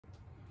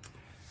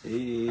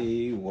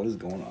Hey, what is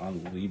going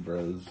on,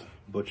 Libras?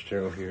 Butch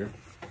here.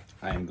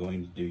 I am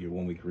going to do your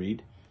 1 week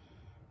read.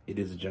 It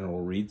is a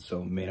general read,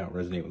 so it may not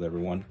resonate with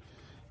everyone.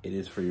 It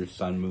is for your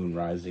sun, moon,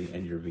 rising,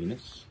 and your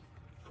Venus.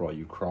 For all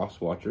you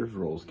cross watchers,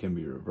 roles can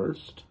be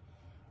reversed.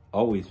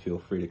 Always feel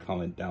free to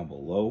comment down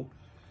below.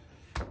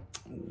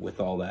 With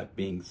all that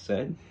being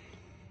said,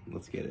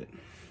 let's get it.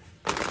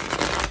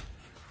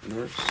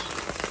 Universe,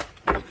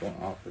 what's going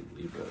on for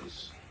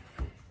Libras?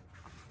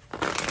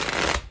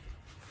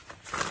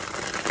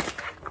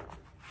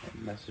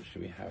 What message do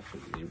we have for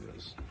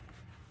Libras?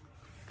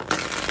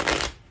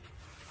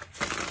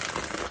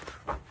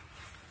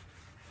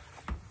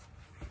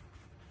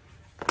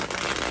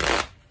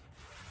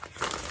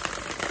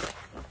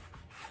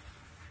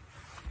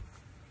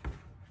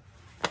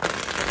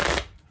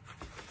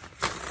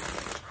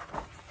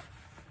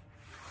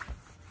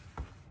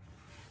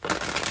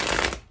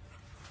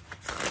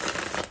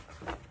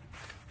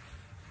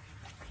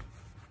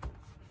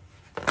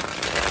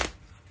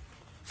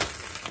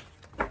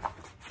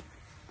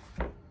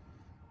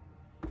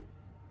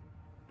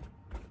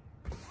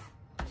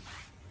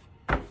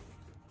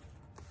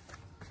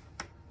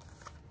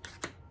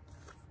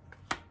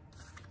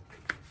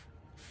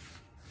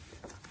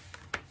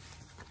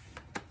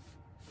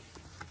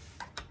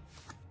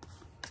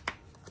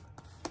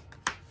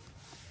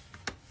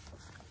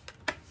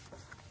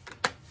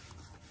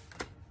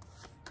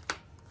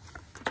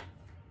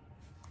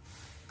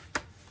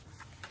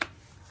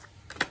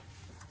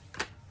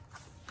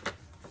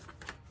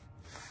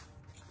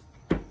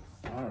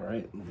 All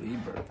right,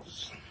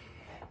 Libras.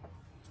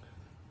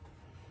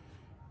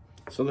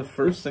 So the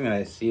first thing that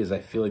I see is I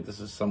feel like this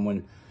is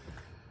someone,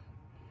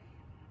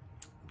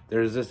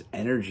 there's this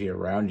energy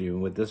around you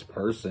with this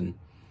person.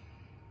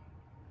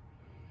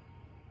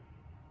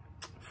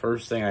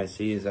 First thing I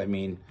see is,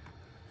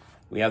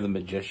 we have the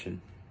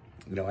Magician.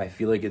 I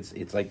feel like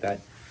it's like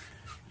that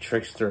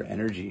trickster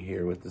energy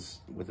here with this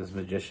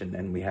Magician,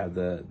 and we have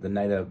the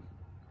Knight of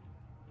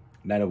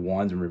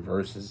Wands in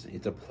reverse.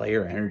 It's a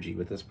player energy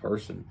with this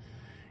person.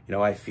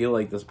 I feel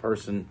like this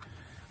person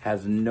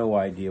has no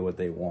idea what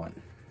they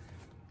want.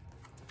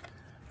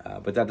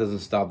 But that doesn't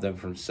stop them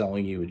from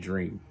selling you a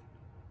dream.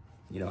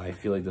 I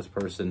feel like this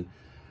person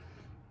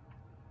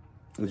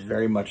is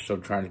very much so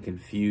trying to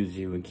confuse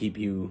you and keep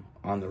you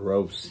on the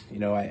ropes.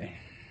 I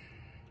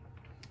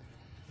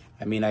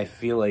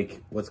feel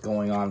like what's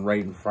going on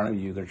right in front of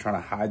you, they're trying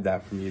to hide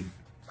that from you.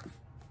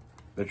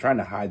 They're trying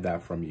to hide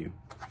that from you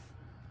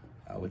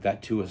with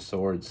that Two of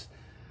Swords.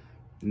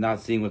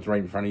 Not seeing what's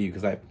right in front of you,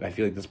 because I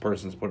feel like this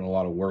person's putting a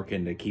lot of work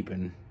into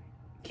keeping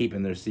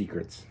their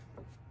secrets.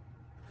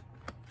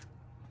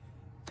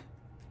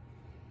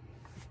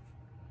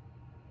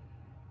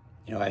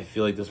 I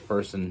feel like this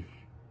person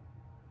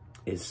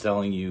is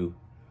selling you,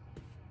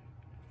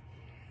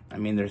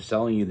 they're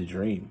selling you the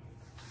dream.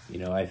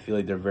 I feel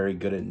like they're very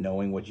good at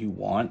knowing what you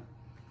want.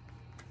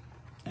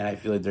 And I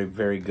feel like they're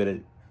very good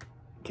at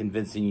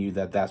convincing you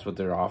that that's what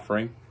they're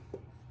offering.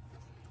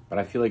 But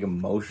I feel like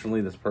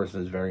emotionally, this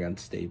person is very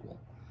unstable,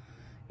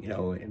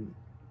 and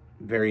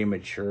very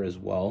immature as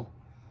well.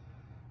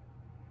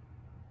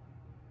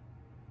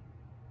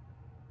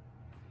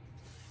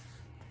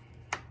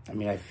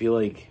 I feel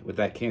like with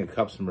that King of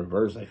Cups in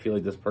reverse, I feel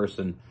like this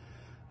person,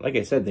 like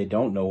I said, they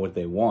don't know what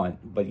they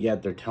want, but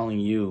yet they're telling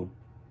you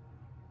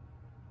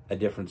a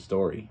different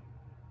story.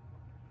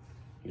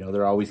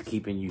 They're always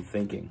keeping you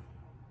thinking,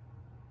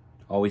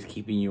 always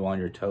keeping you on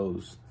your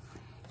toes.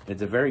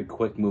 It's a very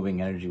quick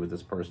moving energy with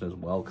this person as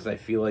well, because I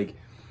feel like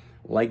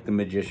the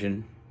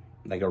Magician,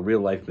 like a real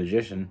life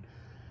magician,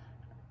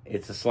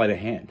 it's a sleight of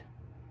hand.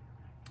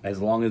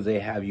 As long as they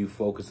have you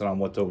focusing on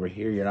what's over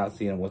here, you're not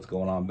seeing what's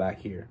going on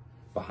back here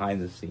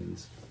behind the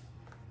scenes.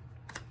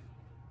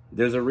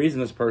 There's a reason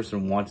this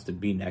person wants to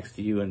be next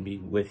to you and be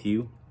with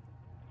you,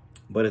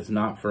 but it's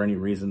not for any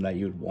reason that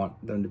you'd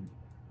want them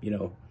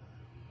to,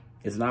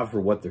 it's not for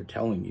what they're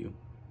telling you.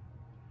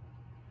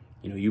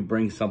 You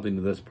bring something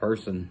to this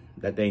person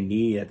that they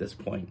need at this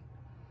point.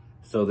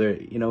 So they're,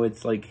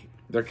 it's like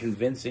they're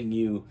convincing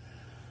you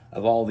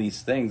of all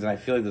these things. And I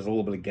feel like there's a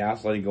little bit of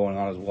gaslighting going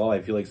on as well.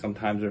 I feel like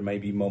sometimes there may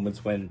be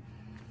moments when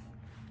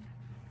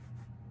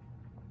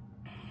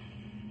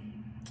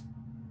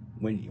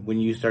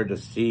you start to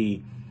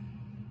see,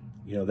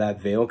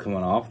 that veil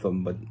coming off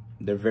them, but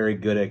they're very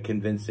good at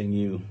convincing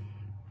you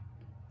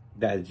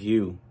that it's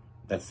you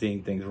that's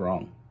seeing things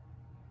wrong.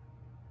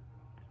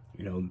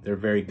 They're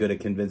very good at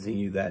convincing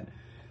you that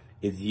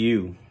it's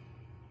you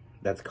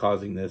that's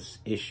causing this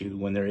issue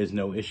when there is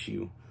no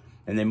issue.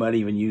 And they might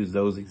even use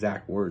those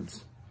exact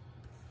words,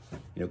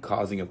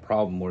 causing a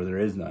problem where there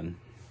is none.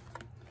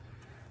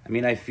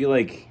 I feel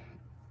like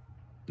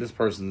this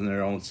person's in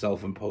their own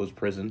self-imposed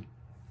prison,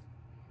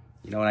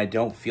 and I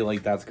don't feel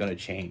like that's going to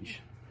change.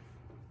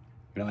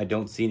 I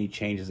don't see any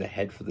changes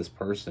ahead for this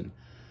person.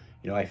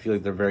 I feel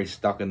like they're very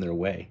stuck in their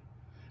way.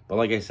 But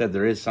like I said,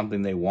 there is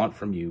something they want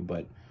from you,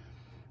 but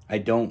I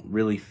don't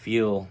really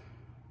feel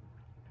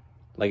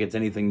like it's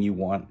anything you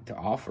want to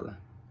offer.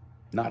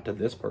 Not to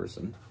this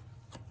person.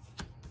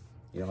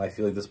 You know, I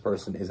feel like this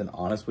person isn't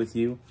honest with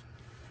you.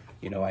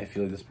 You know, I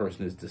feel like this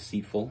person is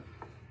deceitful.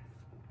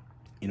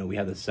 You know, we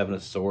have the Seven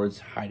of Swords,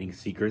 hiding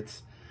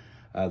secrets.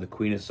 The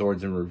Queen of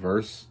Swords in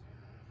reverse.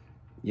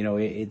 You know,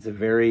 it's a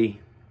very...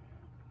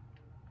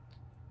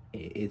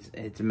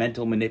 It's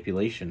mental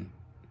manipulation.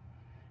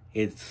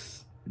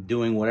 It's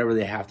doing whatever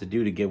they have to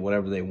do to get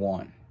whatever they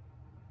want.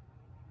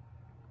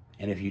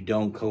 And if you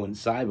don't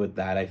coincide with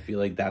that, I feel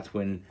like that's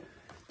when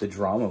the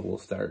drama will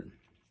start.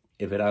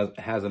 If it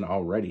hasn't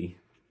already.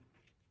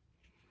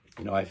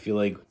 You know, I feel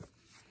like,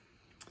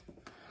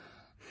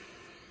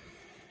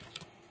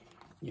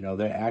 you know,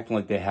 they're acting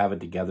like they have it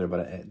together,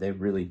 but they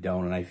really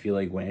don't. And I feel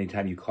like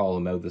anytime you call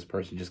them out, this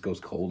person just goes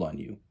cold on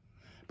you.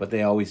 But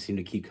they always seem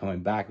to keep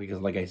coming back because,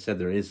 like I said,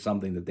 there is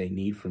something that they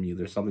need from you.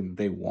 There's something that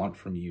they want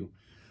from you.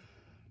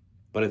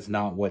 But it's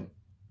not what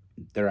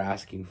they're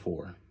asking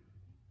for.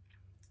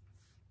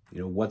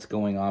 You know, what's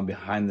going on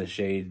behind the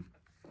shade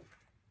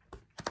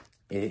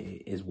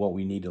is what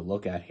we need to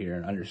look at here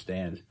and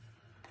understand.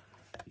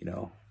 You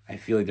know, I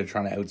feel like they're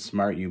trying to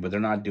outsmart you, but they're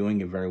not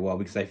doing it very well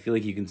because I feel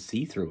like you can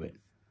see through it.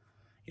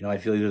 You know, I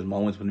feel like there's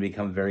moments when it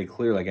becomes very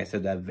clear. Like I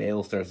said, that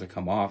veil starts to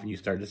come off and you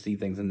start to see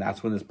things. And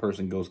that's when this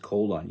person goes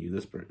cold on you.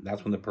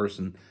 That's when the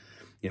person,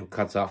 you know,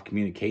 cuts off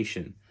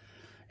communication.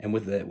 And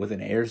with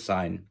an air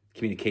sign,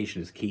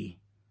 communication is key.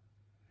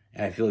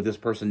 And I feel like this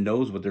person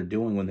knows what they're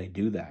doing when they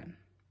do that.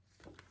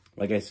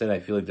 Like I said, I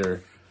feel like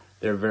they're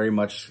very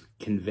much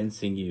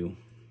convincing you.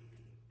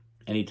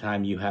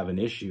 Anytime you have an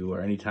issue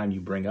or anytime you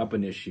bring up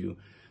an issue,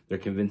 they're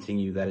convincing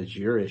you that it's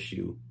your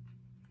issue.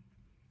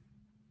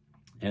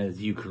 And it's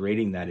you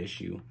creating that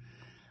issue.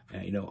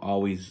 You know,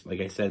 always, like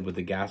I said, with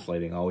the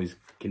gaslighting, always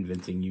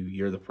convincing you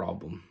you're the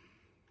problem.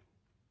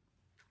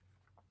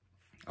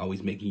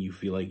 Always making you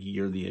feel like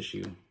you're the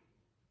issue.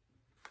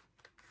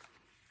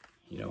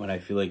 You know, and I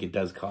feel like it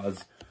does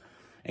cause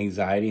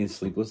anxiety and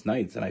sleepless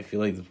nights. And I feel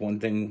like the one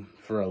thing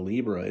for a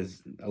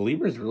Libras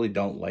really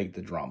don't like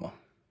the drama.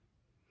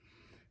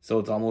 So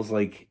it's almost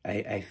like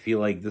I feel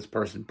like this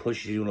person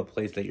pushes you in a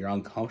place that you're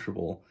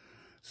uncomfortable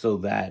so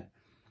that,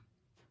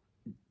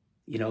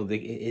 you know,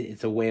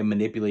 it's a way of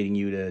manipulating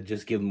you to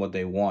just give them what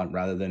they want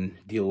rather than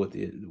deal with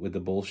the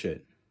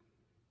bullshit.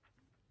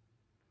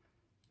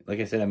 Like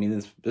I said, I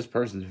mean, this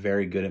person's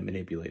very good at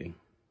manipulating.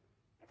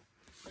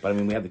 But I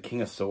mean, we have the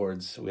King of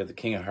Swords, we have the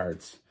King of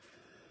Hearts,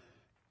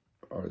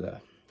 or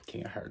the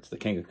King of Hearts, the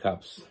King of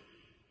Cups,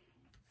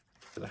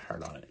 with a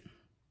heart on it.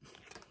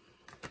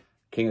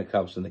 King of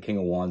Cups and the King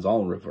of Wands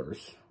all in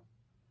reverse.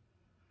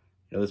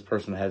 You know, this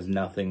person has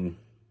nothing.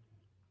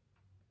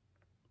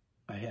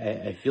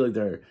 I feel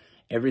like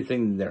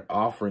everything they're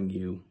offering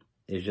you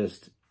is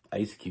just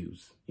ice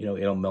cubes. You know,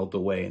 it'll melt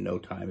away in no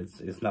time.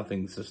 It's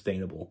nothing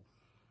sustainable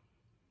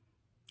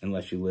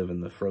unless you live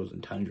in the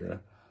frozen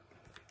tundra.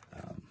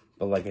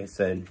 But like I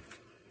said,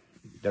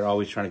 they're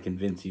always trying to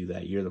convince you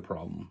that you're the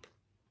problem.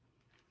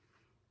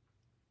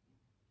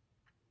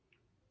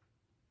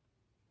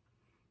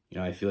 You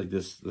know, I feel like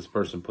this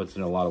person puts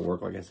in a lot of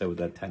work, like I said, with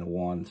that Ten of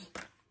Wands.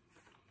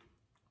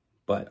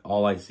 But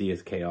all I see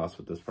is chaos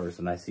with this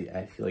person. I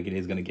feel like it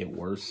is going to get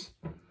worse.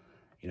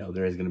 You know,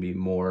 there is going to be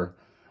more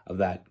of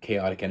that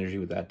chaotic energy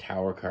with that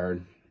Tower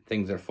card.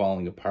 Things are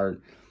falling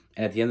apart.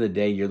 And at the end of the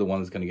day, you're the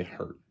one that's going to get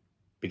hurt.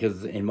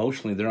 Because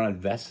emotionally, they're not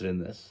invested in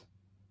this.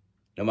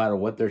 No matter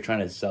what they're trying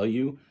to sell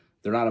you,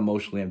 they're not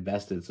emotionally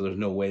invested. So there's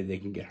no way they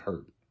can get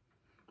hurt.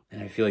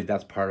 And I feel like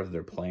that's part of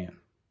their plan.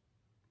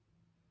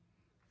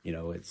 You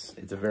know, it's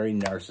a very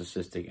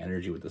narcissistic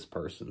energy with this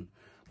person.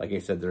 Like I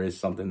said, there is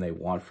something they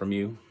want from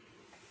you.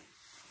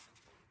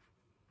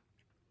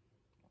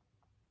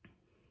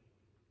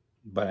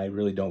 But I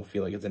really don't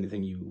feel like it's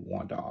anything you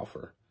want to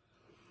offer.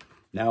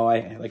 Now,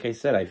 like I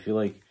said, I feel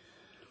like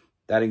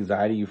that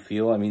anxiety you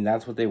feel, I mean,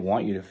 that's what they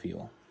want you to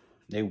feel.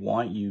 They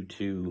want you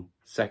to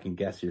second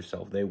guess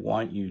yourself. They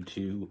want you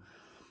to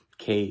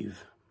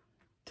cave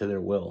to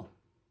their will.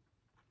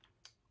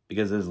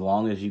 Because as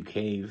long as you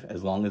cave,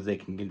 as long as they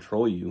can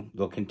control you,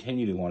 they'll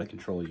continue to want to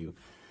control you.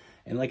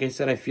 And like I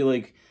said, I feel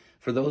like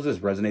for those this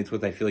resonates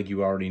with, I feel like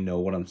you already know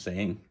what I'm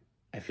saying.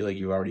 I feel like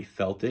you already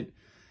felt it.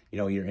 You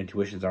know, your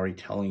intuition's already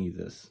telling you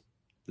this.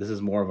 This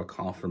is more of a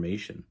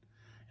confirmation.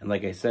 And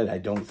like I said, I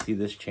don't see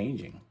this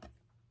changing.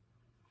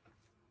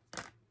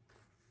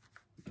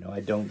 You know,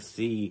 I don't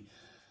see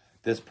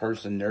this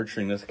person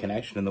nurturing this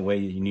connection in the way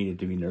you need it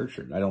to be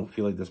nurtured. I don't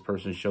feel like this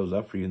person shows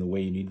up for you in the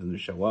way you need them to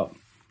show up.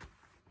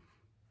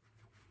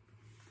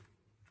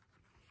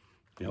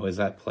 You know, is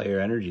that player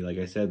energy? Like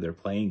I said, they're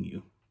playing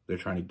you. They're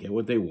trying to get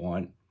what they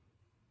want,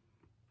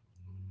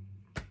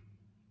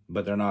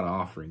 but they're not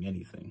offering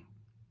anything.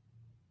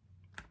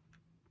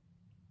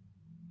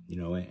 You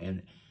know,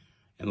 and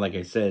like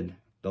I said,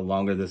 the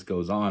longer this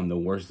goes on, the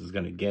worse it's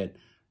going to get,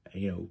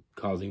 you know,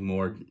 causing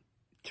more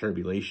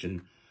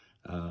turbulation,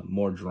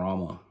 more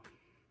drama,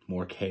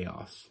 more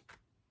chaos.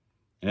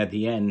 And at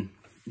the end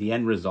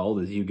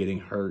result is you getting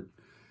hurt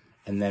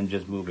and then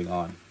just moving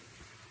on.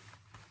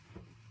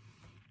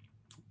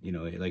 You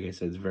know, like I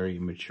said, it's very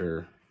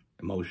immature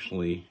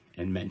emotionally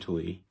and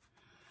mentally.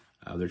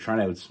 They're trying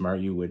to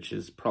outsmart you, which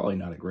is probably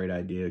not a great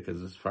idea,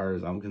 because as far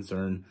as I'm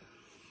concerned,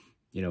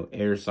 you know,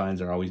 air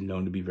signs are always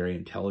known to be very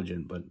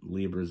intelligent, but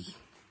Libras,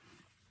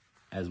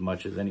 as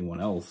much as anyone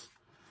else,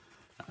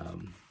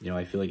 you know,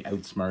 I feel like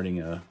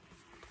outsmarting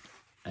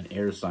an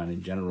air sign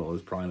in general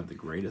is probably not the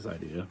greatest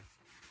idea.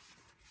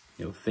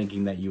 You know,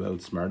 thinking that you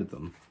outsmarted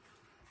them.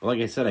 But like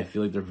I said, I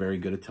feel like they're very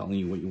good at telling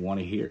you what you want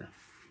to hear.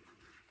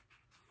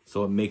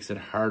 So it makes it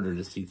harder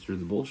to see through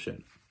the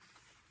bullshit.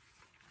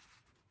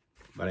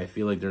 But I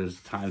feel like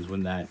there's times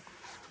when that,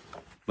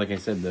 like I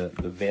said, the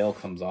veil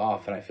comes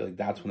off, and I feel like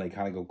that's when they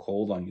kind of go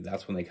cold on you.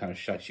 That's when they kind of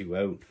shut you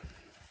out.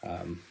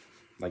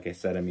 Like I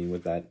said, I mean,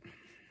 with that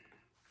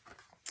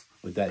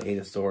Eight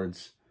of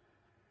Swords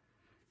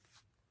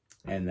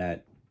and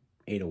that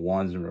Eight of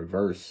Wands in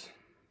reverse,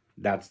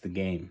 that's the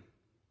game.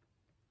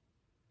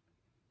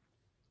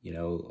 You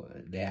know,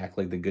 they act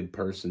like the good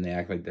person. They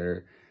act like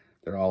they're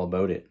all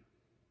about it.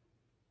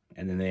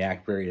 And then they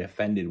act very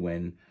offended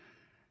when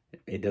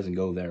it doesn't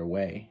go their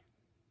way.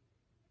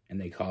 And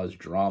they cause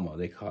drama.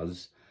 They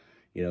cause,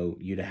 you know,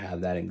 you to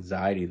have that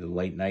anxiety, the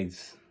late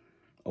nights,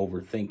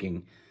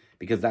 overthinking.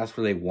 Because that's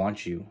where they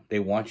want you. They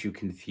want you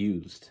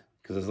confused.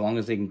 Because as long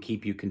as they can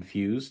keep you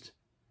confused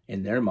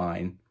in their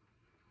mind,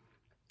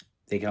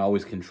 they can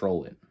always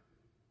control it.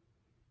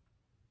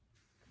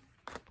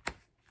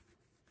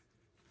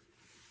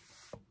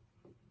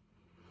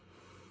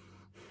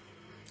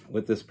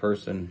 With this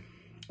person,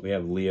 we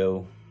have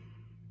Leo,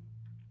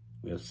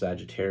 we have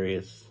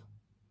Sagittarius,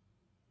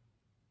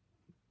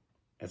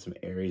 and some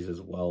Aries as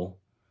well.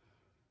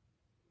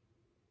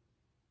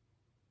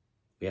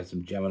 We have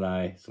some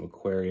Gemini, some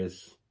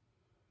Aquarius.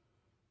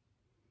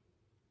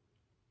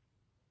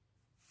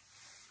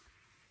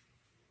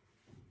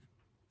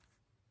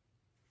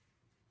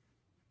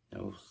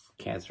 No,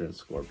 Cancer and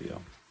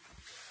Scorpio.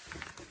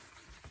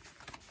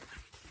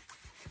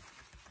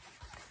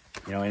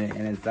 You know,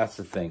 and that's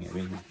the thing. I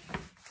mean,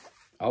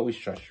 always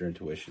trust your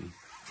intuition.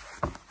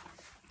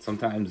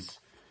 Sometimes,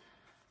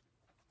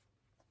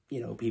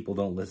 you know, people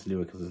don't listen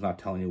to it because it's not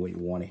telling you what you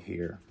want to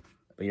hear.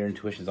 But your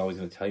intuition is always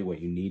going to tell you what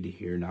you need to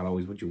hear, not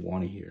always what you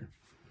want to hear.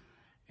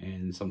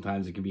 And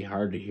sometimes it can be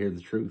hard to hear the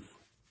truth.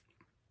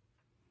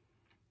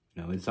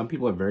 You know, and some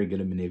people are very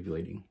good at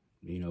manipulating.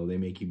 You know, they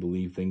make you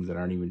believe things that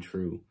aren't even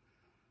true.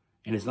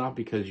 And it's not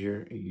because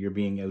you're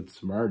being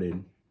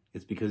outsmarted.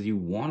 It's because you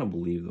want to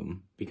believe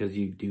them. Because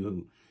you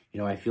do,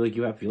 you know, I feel like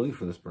you have feelings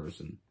for this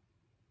person.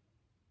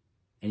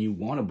 And you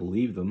want to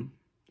believe them.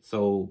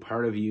 So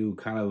part of you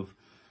kind of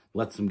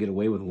lets them get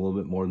away with a little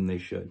bit more than they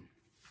should.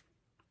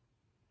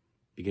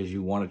 Because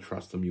you want to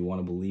trust them. You want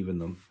to believe in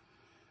them.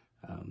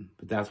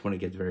 But that's when it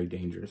gets very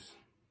dangerous.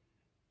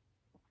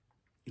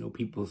 You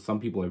know, some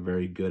people are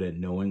very good at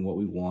knowing what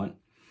we want.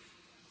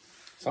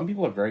 Some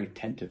people are very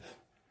attentive.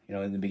 You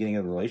know, in the beginning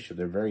of the relationship,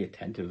 they're very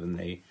attentive, and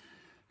they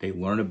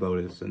learn about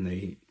us,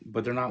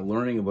 but they're not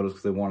learning about us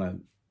because they want to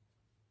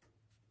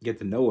get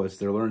to know us.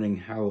 They're learning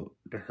how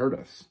to hurt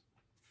us.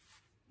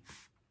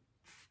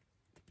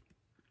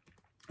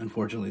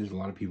 Unfortunately, there's a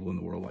lot of people in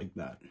the world like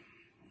that.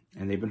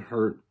 And they've been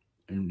hurt,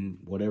 and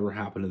whatever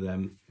happened to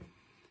them,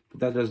 but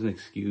that doesn't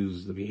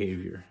excuse the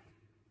behavior.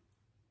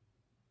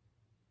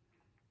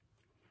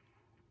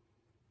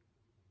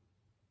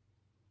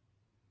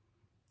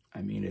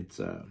 I mean,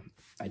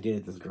 I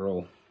dated this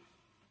girl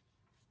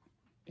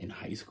in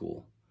high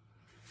school,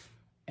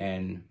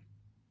 and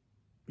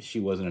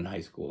she wasn't in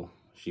high school.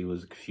 She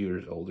was a few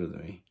years older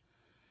than me.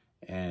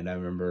 And I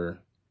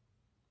remember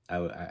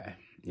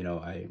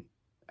I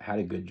had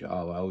a good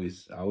job. I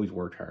always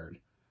worked hard.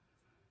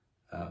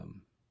 I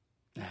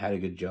had a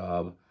good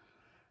job.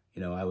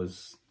 You know, I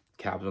was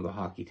captain of the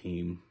hockey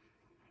team.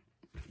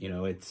 You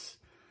know,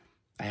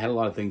 I had a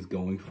lot of things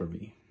going for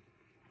me.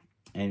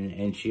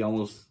 And she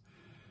always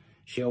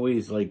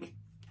like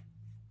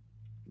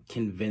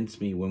convinced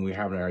me when we were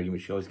having an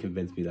argument. She always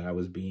convinced me that I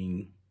was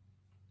being,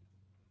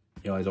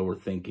 you know, I was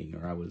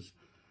overthinking, or I was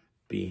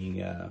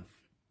being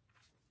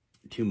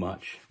too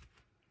much.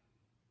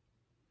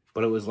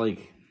 But it was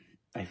like,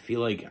 I feel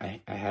like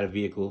I had a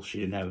vehicle. She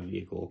didn't have a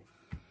vehicle.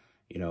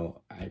 You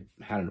know, I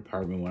had an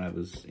apartment when I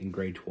was in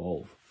grade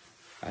 12.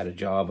 I had a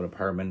job, an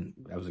apartment.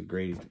 I was in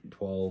grade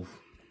 12.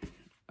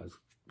 I was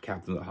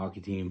captain of the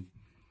hockey team.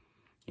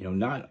 You know,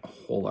 not a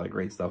whole lot of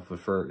great stuff, but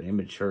for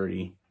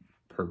immaturity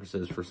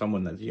purposes, for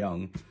someone that's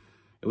young,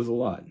 it was a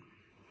lot.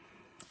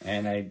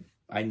 And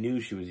I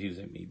knew she was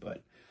using me,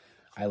 but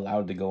I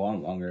allowed it to go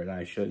on longer than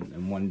I shouldn't.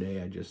 And one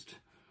day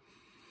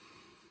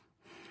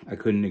I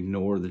couldn't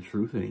ignore the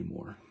truth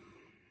anymore.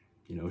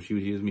 You know, she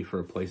was using me for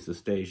a place to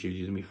stay. She was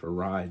using me for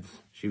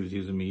rides. She was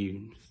using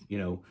me, you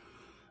know,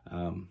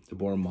 to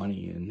borrow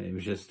money. And it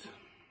was just,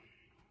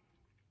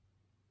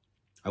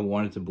 I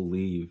wanted to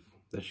believe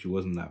that she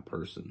wasn't that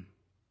person.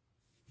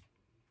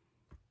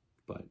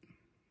 But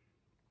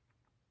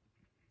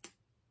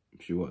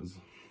she was.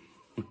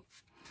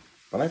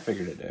 But I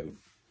figured it out.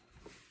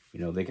 You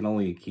know, they can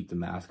only keep the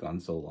mask on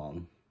so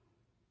long.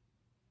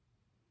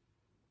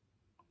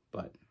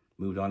 But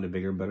moved on to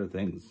bigger and better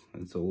things.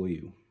 And so will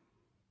you.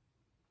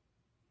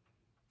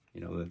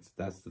 You know,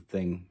 that's the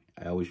thing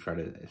I always try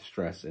to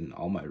stress in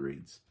all my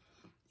reads.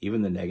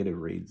 Even the negative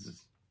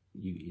reads,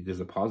 there's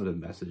a positive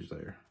message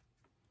there.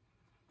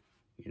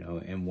 You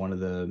know, and one of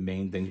the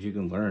main things you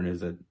can learn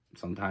is that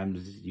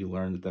sometimes you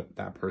learn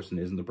that person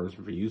isn't the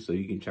person for you, so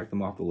you can check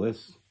them off the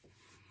list.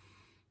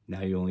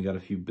 Now you only got a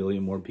few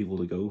billion more people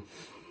to go.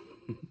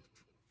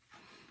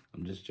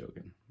 I'm just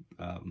joking.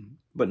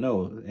 But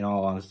no, in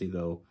all honesty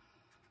though,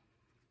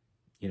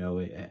 you know,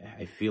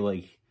 I feel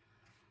like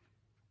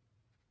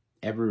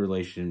every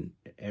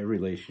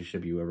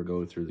relationship you ever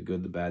go through, the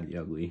good, the bad, the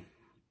ugly,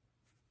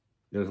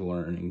 there's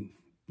learning.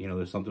 You know,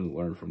 there's something to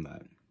learn from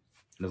that.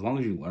 And as long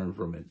as you learn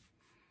from it,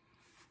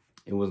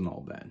 it wasn't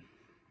all bad.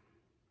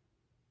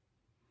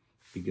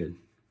 Be good.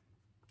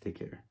 Take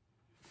care.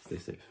 Stay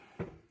safe.